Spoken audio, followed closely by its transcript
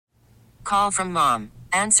Call from mom.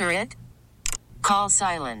 Answer it. Call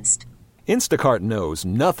silenced. Instacart knows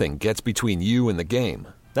nothing gets between you and the game.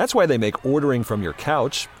 That's why they make ordering from your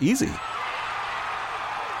couch easy.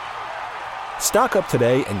 Stock up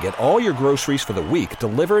today and get all your groceries for the week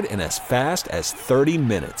delivered in as fast as 30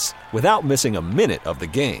 minutes without missing a minute of the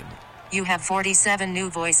game. You have 47 new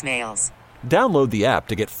voicemails. Download the app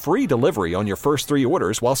to get free delivery on your first 3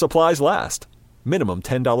 orders while supplies last. Minimum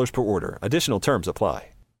 $10 per order. Additional terms apply.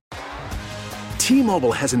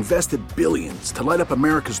 T-Mobile has invested billions to light up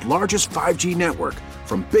America's largest 5G network,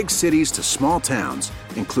 from big cities to small towns,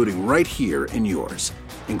 including right here in yours.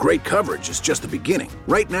 And great coverage is just the beginning.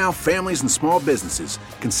 Right now, families and small businesses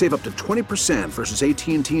can save up to 20% versus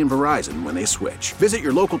AT&T and Verizon when they switch. Visit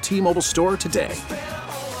your local T-Mobile store today.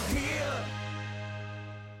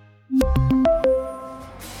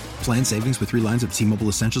 Plan savings with 3 lines of T-Mobile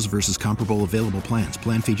Essentials versus comparable available plans.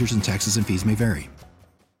 Plan features and taxes and fees may vary.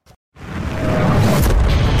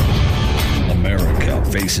 America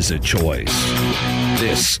faces a choice.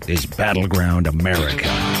 This is Battleground America.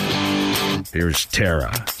 Here's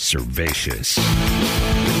Tara Servatius.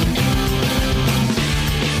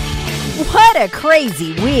 What a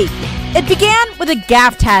crazy week. It began with a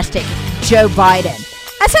gaffe-tastic Joe Biden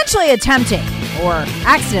essentially attempting, or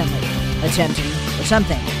accidentally attempting, or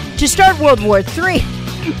something, to start World War III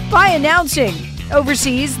by announcing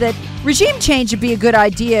overseas that regime change would be a good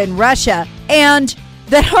idea in Russia and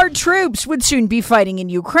that our troops would soon be fighting in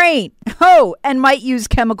Ukraine. Oh, and might use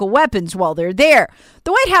chemical weapons while they're there.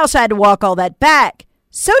 The White House had to walk all that back.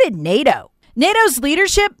 So did NATO. NATO's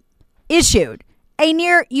leadership issued a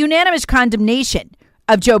near unanimous condemnation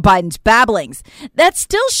of Joe Biden's babblings. That's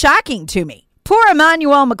still shocking to me. Poor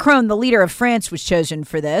Emmanuel Macron, the leader of France, was chosen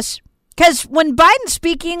for this. Because when Biden's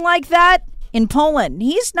speaking like that in Poland,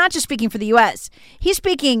 he's not just speaking for the U.S., he's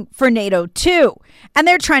speaking for NATO too. And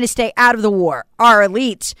they're trying to stay out of the war. Our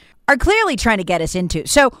elites are clearly trying to get us into.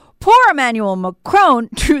 So poor Emmanuel Macron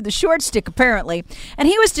drew the short stick, apparently, and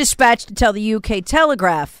he was dispatched to tell the UK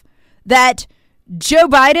Telegraph that Joe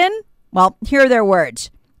Biden, well, here are their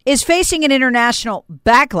words, is facing an international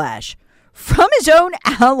backlash from his own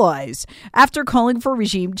allies after calling for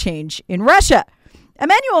regime change in Russia.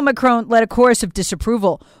 Emmanuel Macron led a chorus of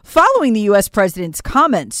disapproval following the U.S. president's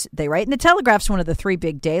comments. They write in the Telegraph's one of the 3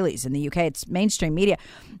 big dailies in the UK. It's mainstream media.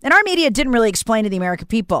 And our media didn't really explain to the American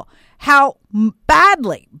people how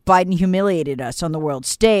badly Biden humiliated us on the world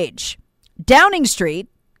stage. Downing Street,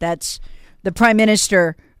 that's the prime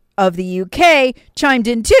minister of the UK, chimed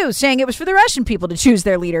in too, saying it was for the Russian people to choose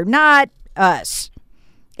their leader, not us.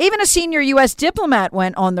 Even a senior U.S. diplomat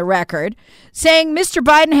went on the record saying Mr.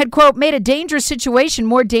 Biden had, quote, made a dangerous situation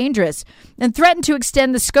more dangerous and threatened to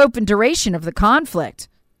extend the scope and duration of the conflict.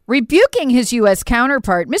 Rebuking his U.S.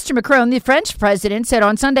 counterpart, Mr. Macron, the French president, said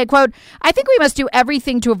on Sunday, quote, I think we must do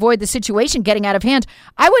everything to avoid the situation getting out of hand.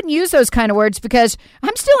 I wouldn't use those kind of words because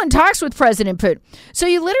I'm still in talks with President Putin. So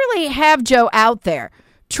you literally have Joe out there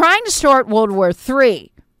trying to start World War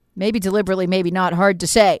III, maybe deliberately, maybe not, hard to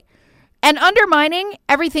say, and undermining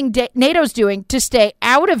everything NATO's doing to stay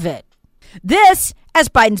out of it. This, as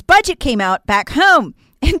Biden's budget came out back home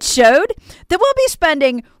and showed that we'll be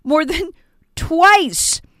spending more than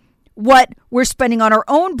twice what we're spending on our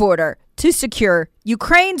own border to secure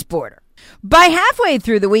Ukraine's border. By halfway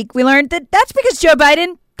through the week, we learned that that's because Joe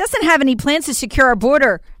Biden doesn't have any plans to secure our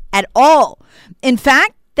border at all. In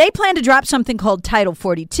fact, they plan to drop something called Title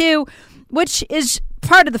 42, which is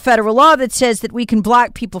part of the federal law that says that we can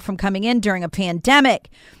block people from coming in during a pandemic.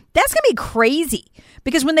 That's going to be crazy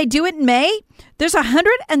because when they do it in May, there's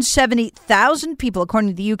 170,000 people, according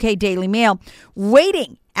to the UK Daily Mail,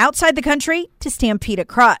 waiting outside the country to stampede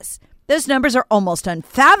across. Those numbers are almost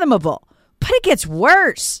unfathomable, but it gets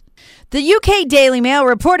worse. The UK Daily Mail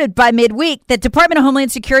reported by midweek that Department of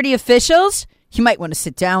Homeland Security officials, you might want to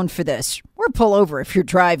sit down for this or pull over if you're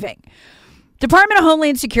driving. Department of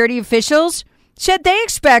Homeland Security officials said they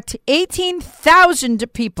expect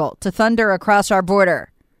 18,000 people to thunder across our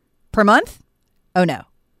border. Per month? Oh, no.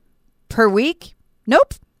 Per week?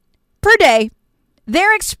 Nope. Per day.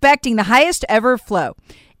 They're expecting the highest ever flow.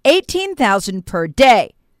 18,000 per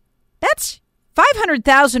day. That's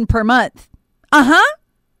 500,000 per month. Uh-huh.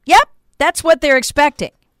 Yep, that's what they're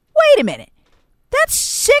expecting. Wait a minute. That's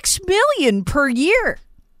 6 million per year.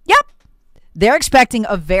 Yep. They're expecting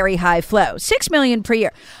a very high flow, 6 million per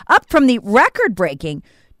year, up from the record-breaking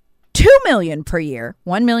 2 million per year,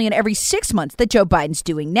 1 million every 6 months that Joe Biden's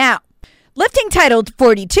doing now. Lifting Title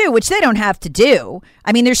 42, which they don't have to do.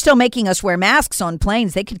 I mean, they're still making us wear masks on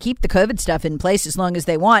planes. They could keep the COVID stuff in place as long as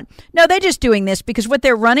they want. No, they're just doing this because what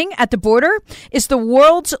they're running at the border is the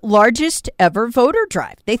world's largest ever voter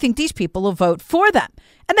drive. They think these people will vote for them,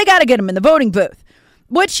 and they got to get them in the voting booth,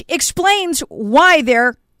 which explains why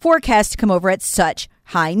they're forecast to come over at such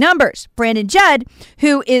high numbers. Brandon Judd,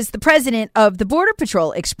 who is the president of the Border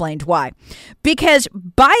Patrol, explained why. Because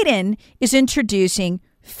Biden is introducing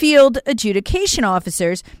field adjudication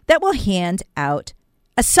officers that will hand out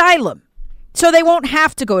asylum. So they won't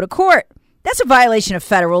have to go to court. That's a violation of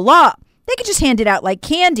federal law. They can just hand it out like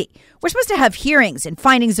candy. We're supposed to have hearings and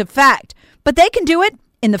findings of fact, but they can do it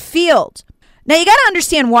in the field. Now, you got to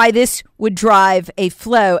understand why this would drive a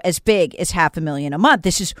flow as big as $500,000 a month.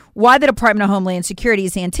 This is why the Department of Homeland Security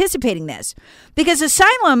is anticipating this, because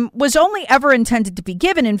asylum was only ever intended to be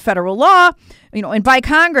given in federal law, and by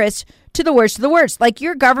Congress to the worst of the worst. Like,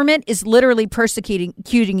 your government is literally persecuting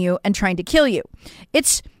you and trying to kill you.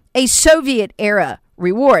 It's a Soviet era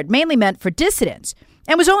reward, mainly meant for dissidents,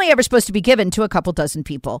 and was only ever supposed to be given to a couple dozen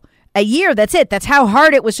people a year. That's it. That's how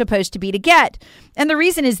hard it was supposed to be to get. And the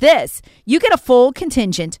reason is this: you get a full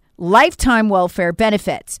contingent lifetime welfare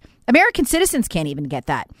benefits. American citizens can't even get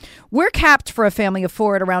that. We're capped for a family of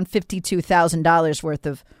four at around $52,000 worth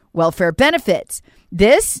of welfare benefits.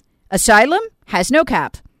 This asylum has no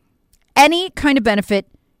cap. Any kind of benefit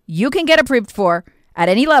you can get approved for at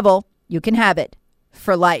any level, you can have it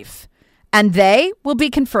for life. And they will be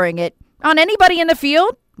conferring it on anybody in the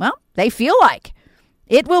field. Well, they feel like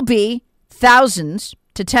it will be thousands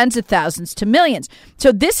to tens of thousands to millions.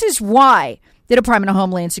 So this is why the Department of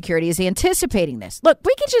Homeland Security is anticipating this. Look,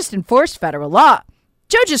 we can just enforce federal law.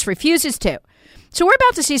 Joe just refuses to. So we're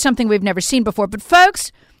about to see something we've never seen before. But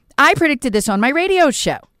folks, I predicted this on my radio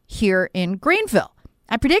show here in Greenville.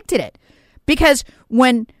 I predicted it because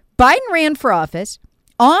when Biden ran for office,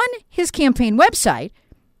 on his campaign website,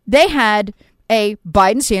 they had a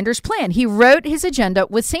Biden-Sanders plan. He wrote his agenda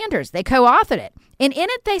with Sanders. They co-authored it. And in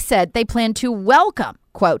it, they said they plan to welcome,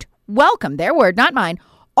 quote, welcome, their word, not mine,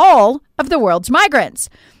 all of the world's migrants.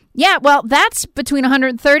 Yeah, well, that's between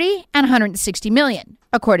 130 and 160 million,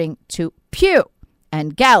 according to Pew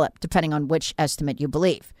and Gallup, depending on which estimate you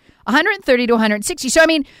believe. 130 to 160. So, I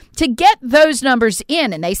mean, to get those numbers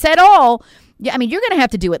in, and they said all, I mean, you're going to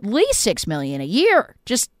have to do at least 6 million a year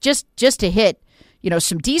just to hit,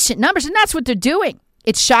 some decent numbers. And that's what they're doing.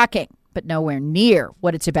 It's shocking, but nowhere near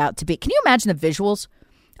what it's about to be. Can you imagine the visuals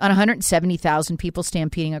on 170,000 people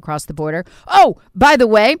stampeding across the border? Oh, by the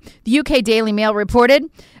way, the UK Daily Mail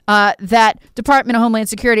reported that Department of Homeland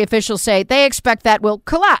Security officials say they expect that will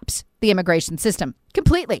collapse the immigration system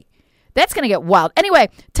completely. That's going to get wild. Anyway,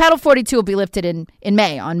 Title 42 will be lifted in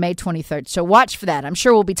May, on May 23rd. So watch for that. I'm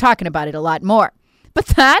sure we'll be talking about it a lot more. But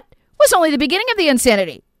that was only the beginning of the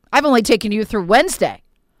insanity. I've only taken you through Wednesday.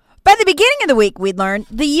 By the beginning of the week, we'd learned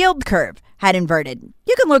the yield curve had inverted.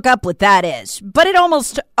 You can look up what that is, but it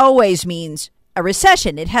almost always means a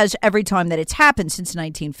recession. It has every time that it's happened since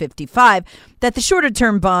 1955, that the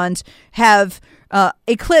shorter-term bonds have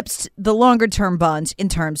eclipsed the longer-term bonds in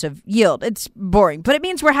terms of yield. It's boring, but it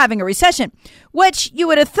means we're having a recession, which you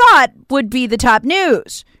would have thought would be the top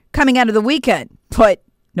news coming out of the weekend, but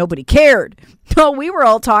nobody cared. No, we were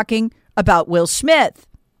all talking about Will Smith.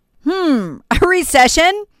 A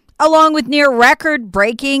recession along with near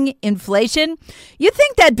record-breaking inflation? You'd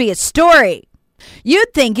think that'd be a story.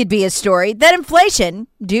 You'd think it'd be a story that inflation,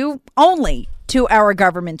 due only to our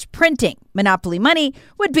government's printing monopoly money,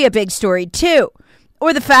 would be a big story too.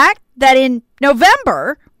 Or the fact that in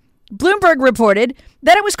November, Bloomberg reported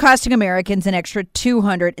that it was costing Americans an extra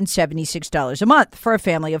 $276 a month for a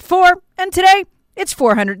family of four, and today it's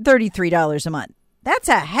 $433 a month. That's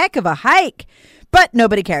a heck of a hike. But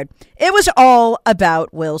nobody cared. It was all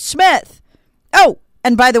about Will Smith. Oh,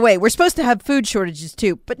 and by the way, we're supposed to have food shortages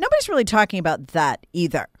too, but nobody's really talking about that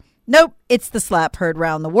either. Nope, it's the slap heard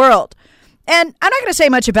around the world. And I'm not going to say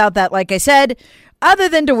much about that, like I said, other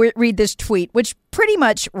than to read this tweet, which pretty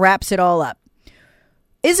much wraps it all up.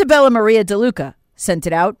 Isabella Maria DeLuca sent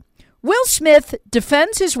it out. Will Smith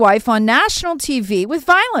defends his wife on national TV with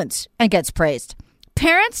violence and gets praised.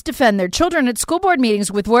 Parents defend their children at school board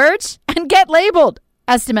meetings with words and get labeled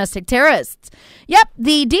as domestic terrorists. Yep,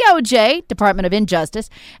 the DOJ, Department of Injustice,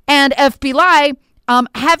 and FBI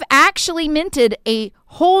have actually minted a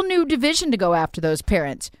whole new division to go after those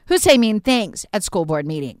parents who say mean things at school board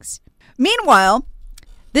meetings. Meanwhile,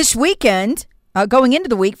 this weekend, going into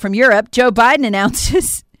the week from Europe, Joe Biden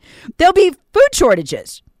announces there'll be food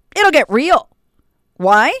shortages. It'll get real.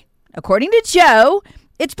 Why? According to Joe,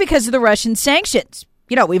 it's because of the Russian sanctions.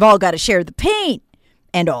 We've all got to share the pain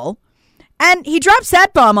and all. And he drops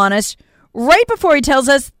that bomb on us right before he tells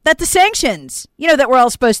us that the sanctions, that we're all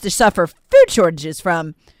supposed to suffer food shortages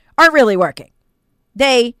from, aren't really working.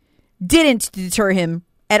 They didn't deter him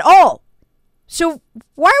at all. So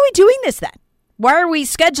why are we doing this then? Why are we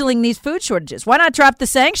scheduling these food shortages? Why not drop the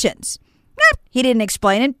sanctions? He didn't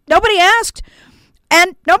explain it. Nobody asked.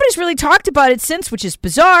 And nobody's really talked about it since, which is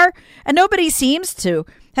bizarre. And nobody seems to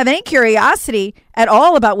have any curiosity at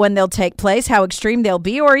all about when they'll take place, how extreme they'll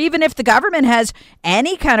be, or even if the government has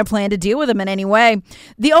any kind of plan to deal with them in any way.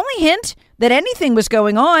 The only hint that anything was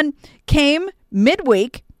going on came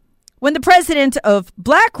midweek when the president of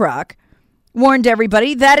BlackRock warned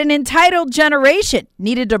everybody that an entitled generation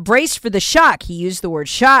needed to brace for the shock. He used the word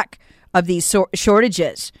shock of these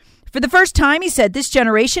shortages. For the first time, he said this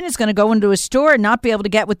generation is going to go into a store and not be able to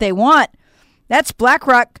get what they want. That's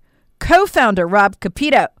BlackRock co-founder Rob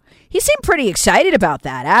Kapito. He seemed pretty excited about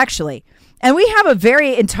that, actually. And we have a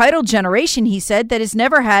very entitled generation, he said, that has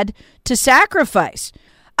never had to sacrifice.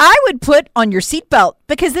 I would put on your seatbelt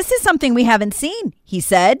because this is something we haven't seen, he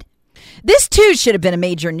said. This, too, should have been a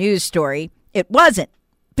major news story. It wasn't,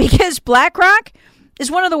 because BlackRock is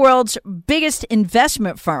one of the world's biggest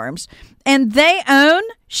investment firms, and they own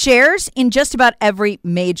shares in just about every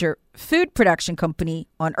major food production company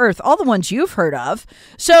on earth, all the ones you've heard of.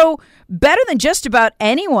 So better than just about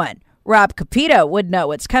anyone, Rob Kapito would know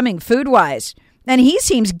what's coming food-wise, and he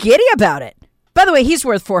seems giddy about it. By the way, he's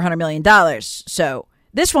worth $400 million, so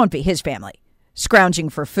this won't be his family scrounging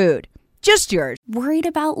for food. Just yours. Worried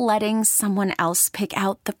about letting someone else pick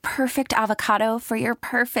out the perfect avocado for your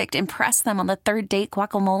perfect impress them on the third date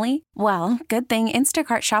guacamole? Well, good thing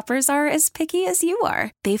Instacart shoppers are as picky as you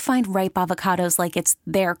are. They find ripe avocados like it's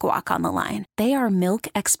their guac on the line. They are milk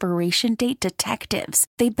expiration date detectives.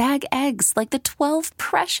 They bag eggs like the 12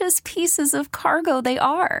 precious pieces of cargo they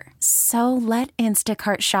are. So let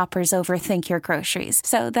Instacart shoppers overthink your groceries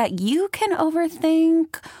so that you can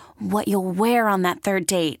overthink what you'll wear on that third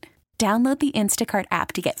date. Download the Instacart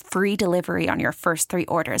app to get free delivery on your first 3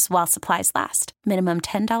 orders while supplies last. Minimum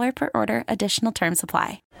 $10 per order. Additional terms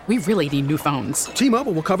apply. We really need new phones.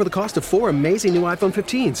 T-Mobile will cover the cost of 4 amazing new iPhone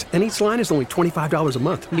 15s, and each line is only $25 a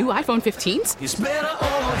month. New iPhone 15s? It's better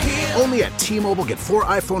over here. Only at T-Mobile, get 4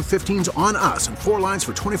 iPhone 15s on us and 4 lines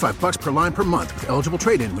for $25 per line per month with eligible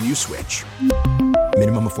trade-in when you switch.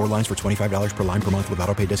 Minimum of 4 lines for $25 per line per month with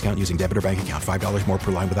autopay discount using debit or bank account. $5 more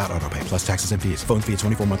per line without autopay, plus taxes and fees. Phone fee at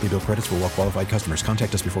 24 monthly bill credits for well-qualified customers.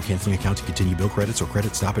 Contact us before canceling account to continue bill credits or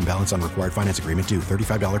credit stop and balance on required finance agreement due.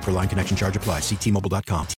 $35 per line connection charge applies. See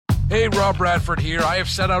T-Mobile.com. Hey, Rob Bradford here. I have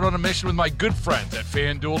set out on a mission with my good friends at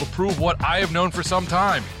FanDuel to prove what I have known for some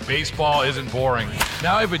time. Baseball isn't boring.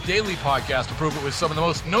 Now I have a daily podcast to prove it with some of the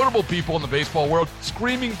most notable people in the baseball world,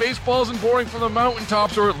 screaming baseball isn't boring from the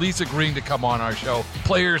mountaintops, or at least agreeing to come on our show.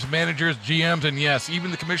 Players, managers, GMs, and yes, even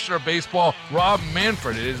the commissioner of baseball, Rob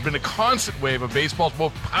Manfred. It has been a constant wave of baseball's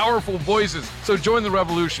most powerful voices. So join the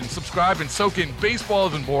revolution. Subscribe and soak in Baseball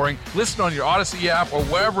Isn't Boring. Listen on your Odyssey app or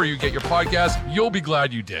wherever you get your podcasts. You'll be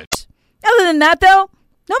glad you did. Other than that, though,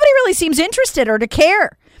 nobody really seems interested or to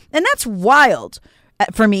care. And that's wild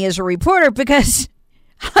for me as a reporter because,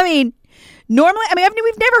 normally,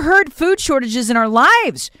 we've never heard food shortages in our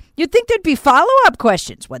lives. You'd think there'd be follow-up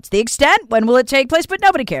questions. What's the extent? When will it take place? But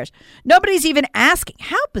nobody cares. Nobody's even asking.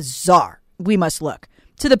 How bizarre we must look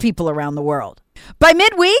to the people around the world. By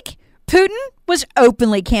midweek, Putin was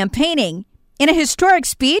openly campaigning in a historic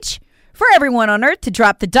speech for everyone on earth to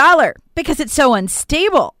drop the dollar because it's so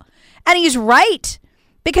unstable. And he's right,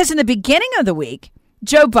 because in the beginning of the week,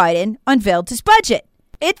 Joe Biden unveiled his budget.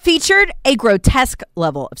 It featured a grotesque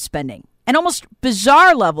level of spending, an almost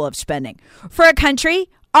bizarre level of spending for a country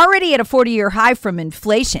already at a 40-year high from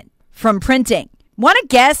inflation, from printing. Want to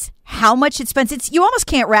guess how much it spends? You almost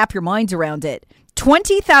can't wrap your minds around it.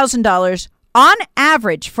 $20,000 on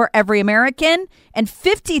average for every American and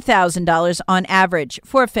 $50,000 on average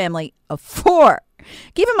for a family of 4.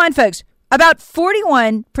 Keep in mind, folks, about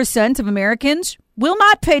 41% of Americans will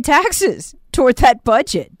not pay taxes toward that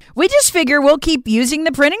budget. We just figure we'll keep using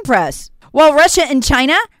the printing press. While Russia and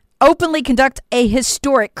China openly conduct a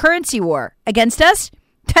historic currency war against us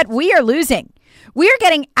that we are losing. We are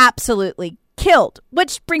getting absolutely killed,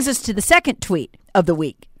 which brings us to the second tweet of the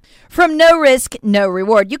week. From No Risk, No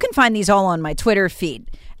Reward. You can find these all on my Twitter feed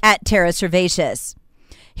at Tara Servatius.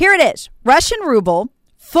 Here it is. Russian ruble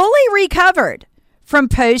fully recovered from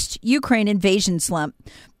post-Ukraine invasion slump.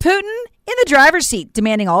 Putin in the driver's seat,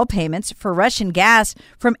 demanding all payments for Russian gas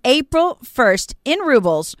from April 1st in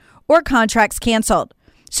rubles or contracts canceled.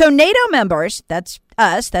 So NATO members, that's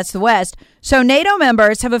us, that's the West. So NATO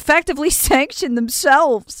members have effectively sanctioned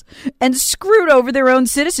themselves and screwed over their own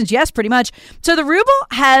citizens. Yes, pretty much. So the ruble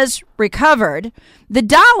has recovered. The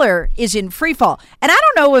dollar is in free fall. And I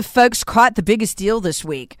don't know if folks caught the biggest deal this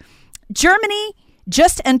week. Germany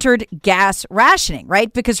just entered gas rationing,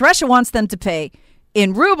 right? Because Russia wants them to pay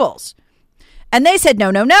in rubles. And they said,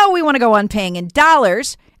 no, we want to go on paying in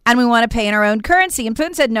dollars. And we want to pay in our own currency. And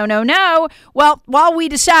Putin said, no. Well, while we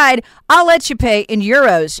decide, I'll let you pay in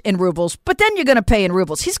euros, in rubles, but then you're going to pay in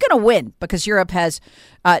rubles. He's going to win because Europe has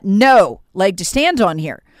no leg to stand on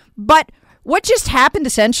here. But what just happened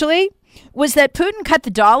essentially was that Putin cut the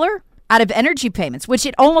dollar out of energy payments, which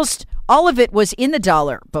it almost all of it was in the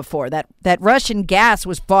dollar before. That Russian gas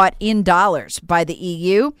was bought in dollars by the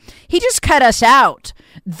EU. He just cut us out.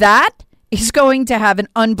 That is going to have an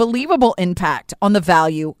unbelievable impact on the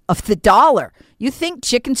value of the dollar. You think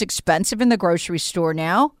chicken's expensive in the grocery store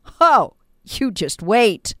now? Oh, you just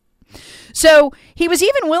wait. So he was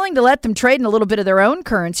even willing to let them trade in a little bit of their own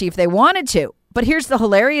currency if they wanted to. But here's the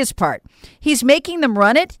hilarious part. He's making them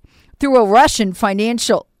run it through a Russian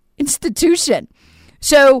financial institution.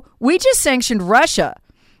 So we just sanctioned Russia,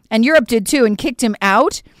 and Europe did too, and kicked him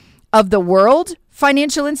out of the world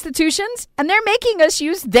financial institutions, and they're making us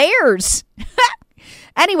use theirs.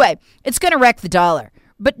 Anyway, it's going to wreck the dollar,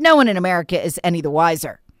 but no one in America is any the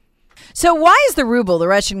wiser. So why is the ruble, the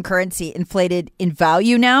Russian currency, inflated in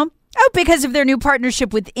value now? Oh, because of their new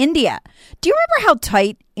partnership with India. Do you remember how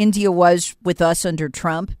tight India was with us under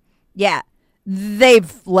Trump? Yeah,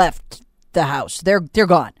 they've left the house. They're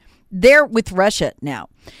gone. They're with Russia now.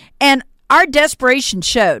 And our desperation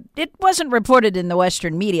showed. It wasn't reported in the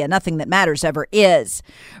Western media. Nothing that matters ever is.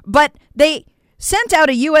 But they sent out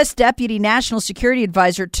a U.S. Deputy National Security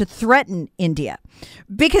Advisor to threaten India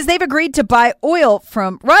because they've agreed to buy oil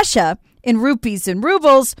from Russia in rupees and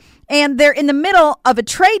rubles, and they're in the middle of a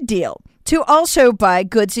trade deal to also buy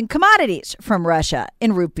goods and commodities from Russia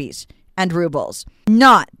in rupees and rubles,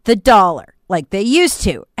 not the dollar like they used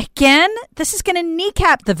to. Again, this is going to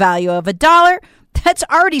kneecap the value of a dollar that's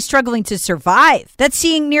already struggling to survive, that's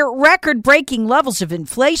seeing near record-breaking levels of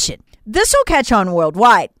inflation. This will catch on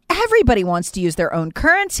worldwide. Everybody wants to use their own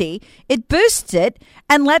currency. It boosts it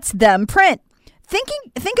and lets them print. Think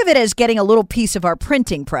of it as getting a little piece of our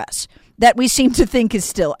printing press that we seem to think is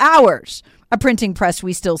still ours. A printing press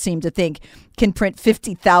we still seem to think can print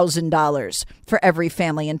 $50,000 for every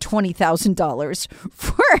family and $20,000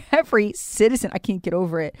 for every citizen. I can't get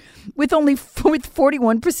over it. With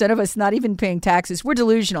 41% of us not even paying taxes, we're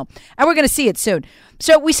delusional. And we're going to see it soon.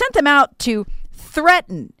 So we sent them out to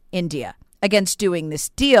threaten India against doing this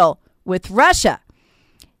deal with Russia.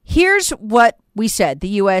 Here's what we said, the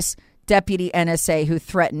U.S. Deputy NSA who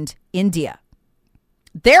threatened India.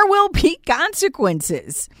 There will be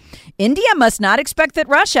consequences. India must not expect that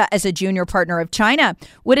Russia, as a junior partner of China,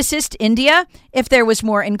 would assist India if there was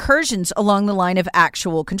more incursions along the line of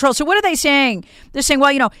actual control. So what are they saying? They're saying,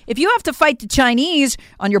 well, if you have to fight the Chinese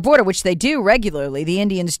on your border, which they do regularly, the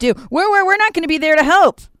Indians do, we're not going to be there to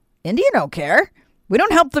help. India don't care. We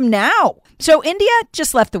don't help them now. So India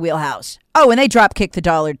just left the wheelhouse. Oh, and they drop kicked the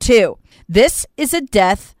dollar too. This is a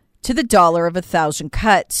death to the dollar of 1,000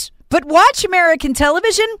 cuts. But watch American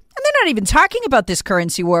television, and they're not even talking about this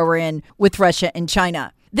currency war we're in with Russia and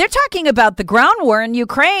China. They're talking about the ground war in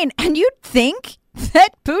Ukraine, and you'd think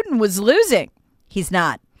that Putin was losing. He's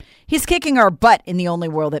not. He's kicking our butt in the only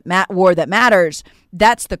war that matters.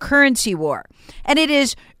 That's the currency war. And it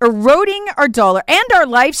is eroding our dollar and our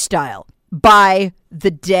lifestyle by the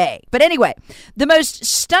day. But anyway, the most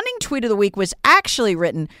stunning tweet of the week was actually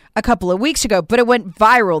written a couple of weeks ago, but it went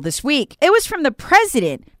viral this week. It was from the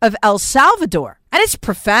president of El Salvador, and it's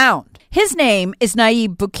profound. His name is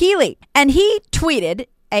Nayib Bukele, and he tweeted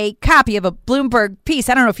a copy of a Bloomberg piece.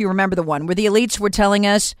 I don't know if you remember the one where the elites were telling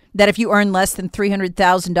us that if you earn less than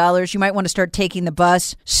 $300,000, you might want to start taking the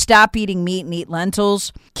bus, stop eating meat and eat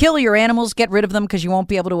lentils, kill your animals, get rid of them because you won't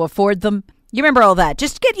be able to afford them. You remember all that.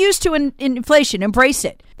 Just get used to inflation. Embrace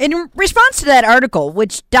it. In response to that article,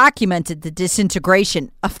 which documented the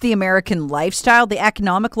disintegration of the American lifestyle, the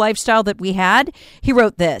economic lifestyle that we had, he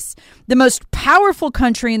wrote this: the most powerful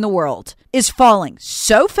country in the world is falling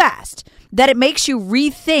so fast that it makes you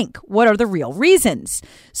rethink what are the real reasons.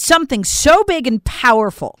 Something so big and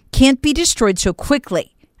powerful can't be destroyed so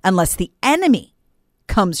quickly unless the enemy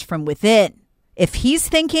comes from within. If he's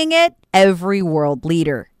thinking it, every world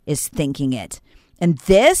leader is thinking it. And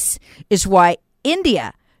this is why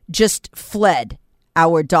India just fled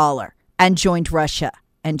our dollar and joined Russia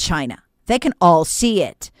and China. They can all see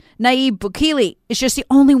it. Nayib Bukele is just the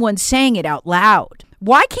only one saying it out loud.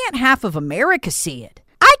 Why can't half of America see it?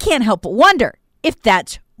 I can't help but wonder, if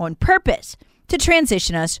that's on purpose to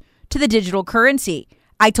transition us to the digital currency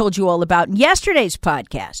I told you all about in yesterday's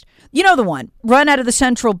podcast. You know the one, run out of the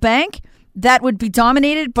central bank, that would be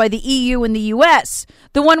dominated by the EU and the US.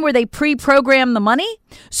 The one where they pre-program the money,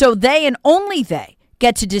 so they and only they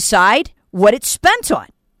get to decide what it's spent on.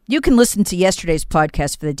 You can listen to yesterday's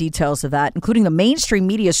podcast for the details of that, including the mainstream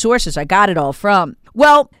media sources I got it all from.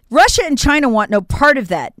 Well, Russia and China want no part of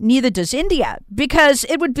that. Neither does India, because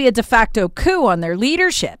it would be a de facto coup on their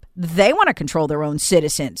leadership. They want to control their own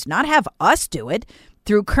citizens, not have us do it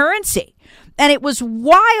through currency. And it was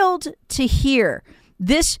wild to hear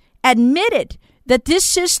this admitted that this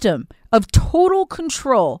system of total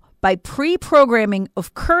control by pre-programming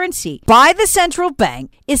of currency by the central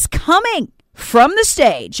bank is coming from the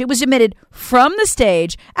stage. It was admitted from the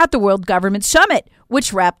stage at the World Government Summit,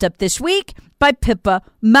 which wrapped up this week by Pippa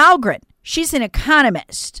Malmgren. She's an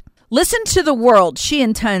economist. Listen to the world she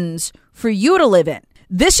intends for you to live in.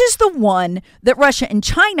 This is the one that Russia and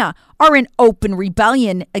China are in open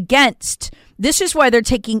rebellion against. This is why they're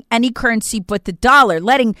taking any currency but the dollar,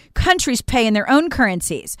 letting countries pay in their own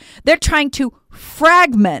currencies. They're trying to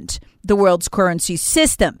fragment the world's currency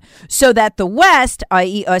system so that the West,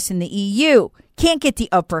 i.e. us and the EU, can't get the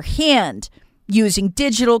upper hand using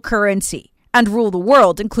digital currency and rule the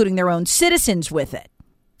world, including their own citizens with it.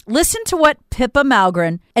 Listen to what Pippa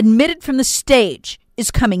Malmgren admitted from the stage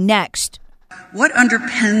is coming next. What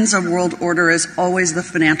underpins a world order is always the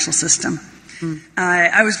financial system.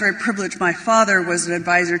 I was very privileged. My father was an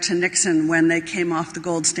advisor to Nixon when they came off the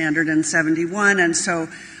gold standard in 71, and so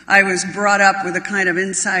I was brought up with a kind of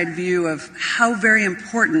inside view of how very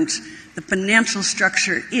important the financial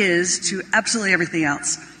structure is to absolutely everything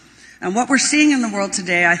else. And what we're seeing in the world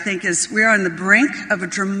today, I think, is we are on the brink of a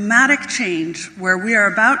dramatic change where we are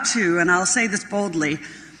about to, and I'll say this boldly,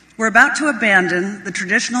 we're about to abandon the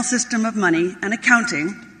traditional system of money and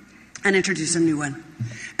accounting and introduce a new one.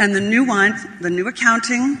 And the new one, the new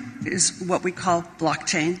accounting, is what we call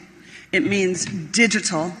blockchain. It means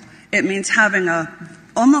digital. It means having a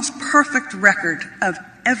almost perfect record of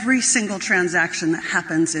every single transaction that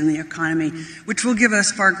happens in the economy, which will give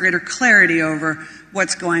us far greater clarity over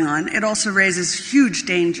what's going on. It also raises huge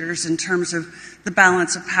dangers in terms of the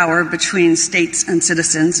balance of power between states and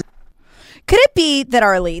citizens. Could it be that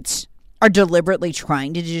our elites are deliberately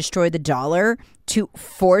trying to destroy the dollar to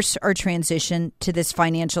force our transition to this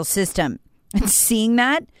financial system? And seeing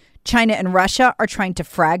that, China and Russia are trying to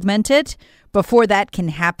fragment it before that can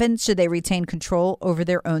happen so they retain control over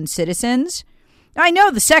their own citizens. I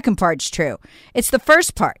know the second part's true. It's the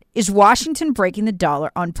first part. Is Washington breaking the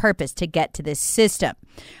dollar on purpose to get to this system?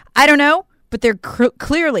 I don't know, but they're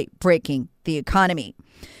clearly breaking the economy.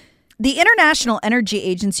 The International Energy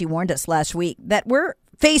Agency warned us last week that we're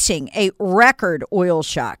facing a record oil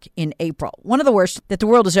shock in April, one of the worst that the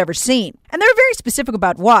world has ever seen. And they're very specific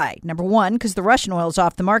about why. Number one, because the Russian oil is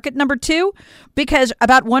off the market. Number two, because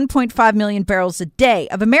about 1.5 million barrels a day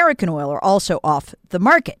of American oil are also off the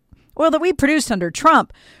market. Oil that we produced under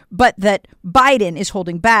Trump, but that Biden is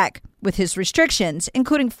holding back with his restrictions,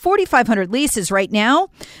 including 4,500 leases right now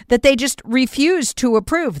that they just refuse to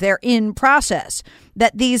approve. They're in process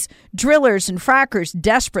that these drillers and frackers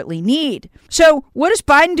desperately need. So what does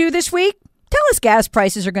Biden do this week? Tell us gas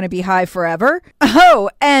prices are going to be high forever. Oh,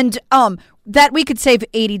 and that we could save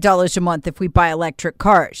 $80 a month if we buy electric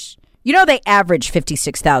cars. You know, they average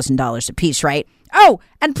 $56,000 a piece, right? Oh,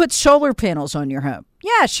 and put solar panels on your home.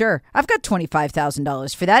 Yeah, sure. I've got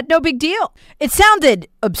 $25,000 for that. No big deal. It sounded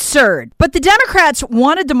absurd, but the Democrats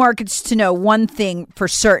wanted the markets to know one thing for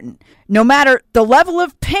certain. No matter the level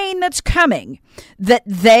of pain that's coming, that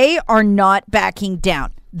they are not backing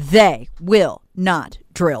down. They will not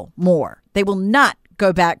drill more. They will not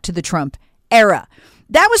go back to the Trump era.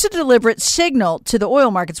 That was a deliberate signal to the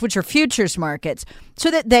oil markets, which are futures markets,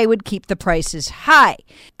 so that they would keep the prices high.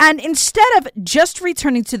 And instead of just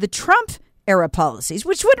returning to the Trump era policies,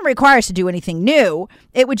 which wouldn't require us to do anything new,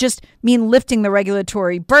 it would just mean lifting the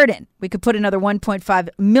regulatory burden. We could put another 1.5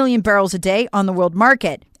 million barrels a day on the world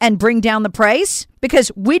market and bring down the price,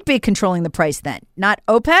 because we'd be controlling the price then, not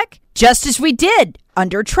OPEC, just as we did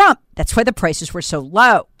under Trump. That's why the prices were so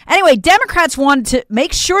low. Anyway, Democrats wanted to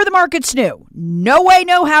make sure the markets knew. No way,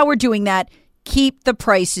 no how we're doing that. Keep the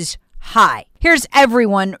prices high. Here's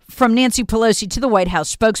everyone from Nancy Pelosi to the White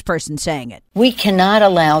House spokesperson saying it. We cannot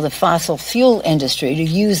allow the fossil fuel industry to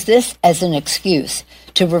use this as an excuse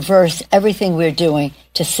to reverse everything we're doing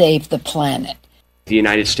to save the planet. The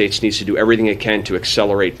United States needs to do everything it can to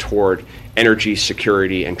accelerate toward energy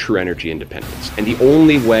security and true energy independence. And the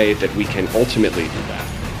only way that we can ultimately do that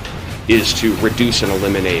is to reduce and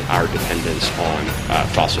eliminate our dependence on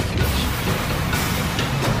fossil fuels.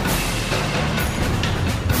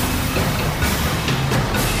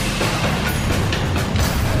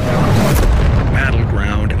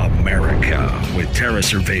 Tara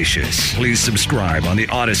Servatius. Please subscribe on the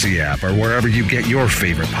Odyssey app or wherever you get your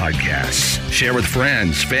favorite podcasts. Share with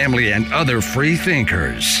friends, family, and other free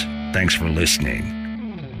thinkers. Thanks for listening.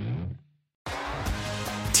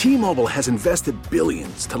 T-Mobile has invested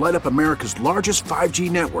billions to light up America's largest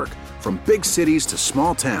 5G network, from big cities to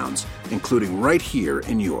small towns, including right here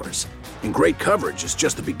in yours. And great coverage is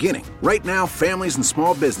just the beginning. Right now, families and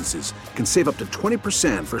small businesses can save up to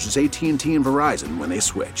 20% versus AT&T and Verizon when they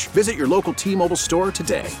switch. Visit your local T-Mobile store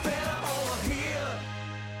today.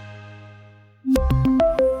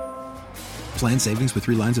 Plan savings with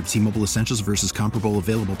 3 lines of T-Mobile Essentials versus comparable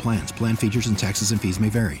available plans. Plan features and taxes and fees may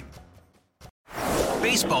vary.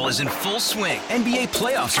 Baseball is in full swing. NBA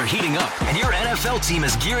playoffs are heating up, and your NFL team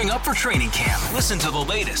is gearing up for training camp. Listen to the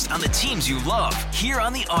latest on the teams you love here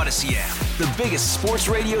on the Odyssey app. The biggest sports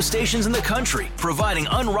radio stations in the country, providing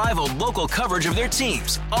unrivaled local coverage of their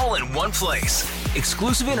teams, all in one place.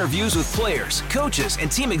 Exclusive interviews with players, coaches,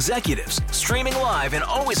 and team executives, streaming live and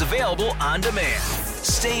always available on demand.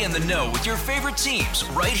 Stay in the know with your favorite teams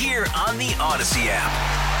right here on the Odyssey app.